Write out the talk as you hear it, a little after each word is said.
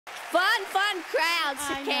crowds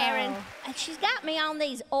to Karyn. And she's got me on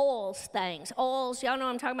these oils things. Oils, y'all know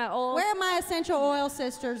what I'm talking about, oils? Where are my essential oil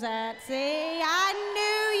sisters at? See, I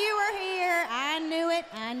knew you were here. I knew it.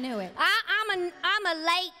 I knew it. I'm a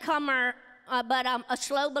latecomer, but I'm a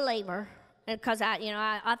slow believer. Because I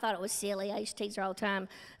thought it was silly. I used to tease her all the time.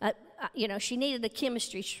 She needed a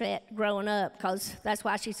chemistry set growing up because that's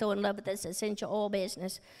why she's so in love with this essential oil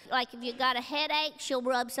business. Like if you got a headache, she'll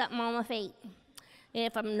rub something on my feet. And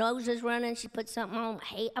if her nose is running, she puts something on my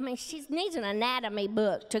head. I mean, she needs an anatomy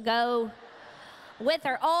book to go with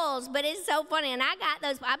her oils, but it's so funny. And I got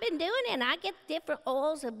those. I've been doing it, and I get different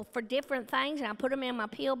oils for different things, and I put them in my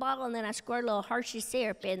pill bottle, and then I squirt a little Hershey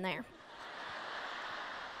syrup in there.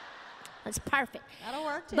 It's perfect. That'll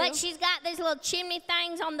work too. But she's got these little chimney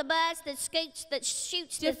things on the bus that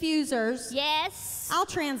shoots diffusers. Yes. I'll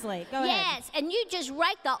translate. Go ahead. Yes, and you just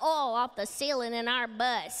rake the oil off the ceiling in our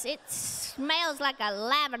bus. It smells like a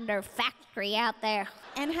lavender factory out there.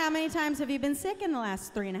 And how many times have you been sick in the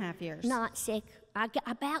last 3.5 years? Not sick. I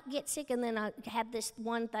about get sick, and then I have this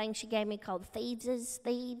one thing she gave me called thieves.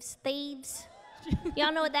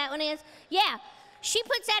 Y'all know what that one is? Yeah. She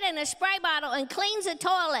puts that in a spray bottle and cleans the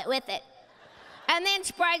toilet with it, and then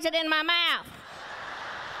sprays it in my mouth.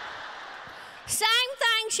 Same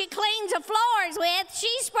thing she cleans the floors with, she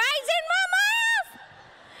sprays in my mouth.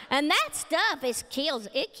 And that stuff kills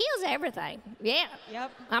everything. Yeah.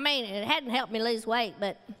 Yep. I mean, it hadn't helped me lose weight,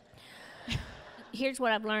 but here's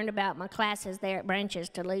what I've learned about my classes there at Branches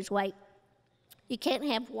to lose weight. You can't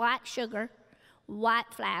have white sugar, white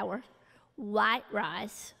flour, white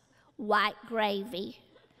rice, white gravy.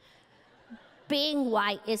 Being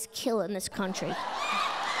white is killing this country.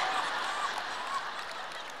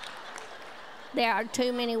 There are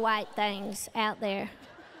too many white things out there.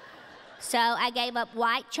 So I gave up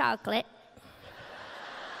white chocolate.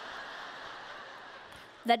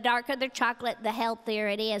 The darker the chocolate, the healthier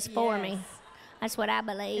it is for me. That's what I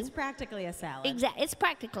believe. It's practically a salad. Exactly. It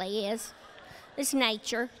practically is. It's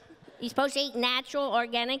nature. You're supposed to eat natural,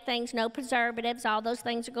 organic things, no preservatives. All those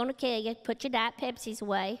things are going to kill you. Put your Diet Pepsis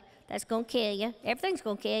away. That's going to kill you. Everything's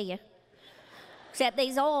going to kill you. Except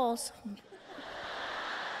these oils.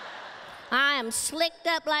 I am slicked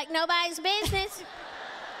up like nobody's business.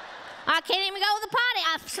 I can't even go to the potty.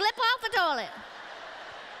 I slip off the toilet.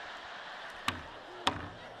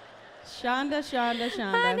 Chonda.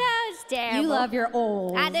 I know, it's terrible. You love your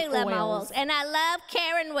oils. I do love my oils. And I love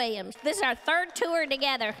Karyn Williams. This is our third tour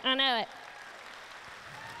together. I know it.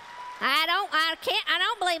 I don't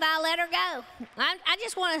believe I'll let her go. I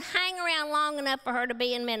just want to hang around long enough for her to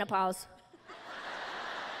be in menopause.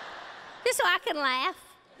 Just so I can laugh.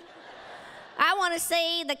 I want to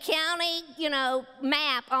see the county,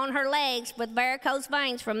 map on her legs with varicose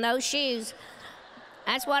veins from those shoes.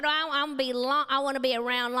 That's what I want to be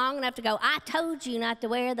around long enough to go, I told you not to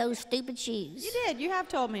wear those stupid shoes. You did. You have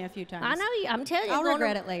told me a few times. I know you. I'm telling you. I'll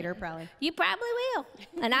regret it later, probably. You probably will.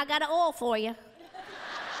 And I got an oil for you.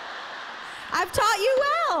 I've taught you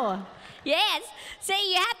well. Yes.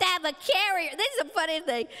 See, you have to have a carrier. This is a funny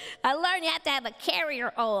thing. I learned you have to have a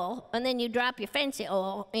carrier oil, and then you drop your fancy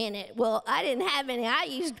oil in it. Well, I didn't have any. I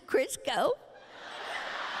used Crisco.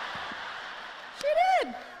 She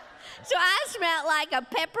did. So I smelled like a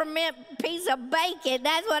peppermint piece of bacon.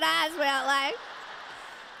 That's what I smelled like.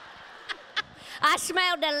 I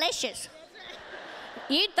smelled delicious.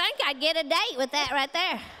 You'd think I'd get a date with that right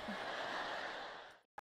there.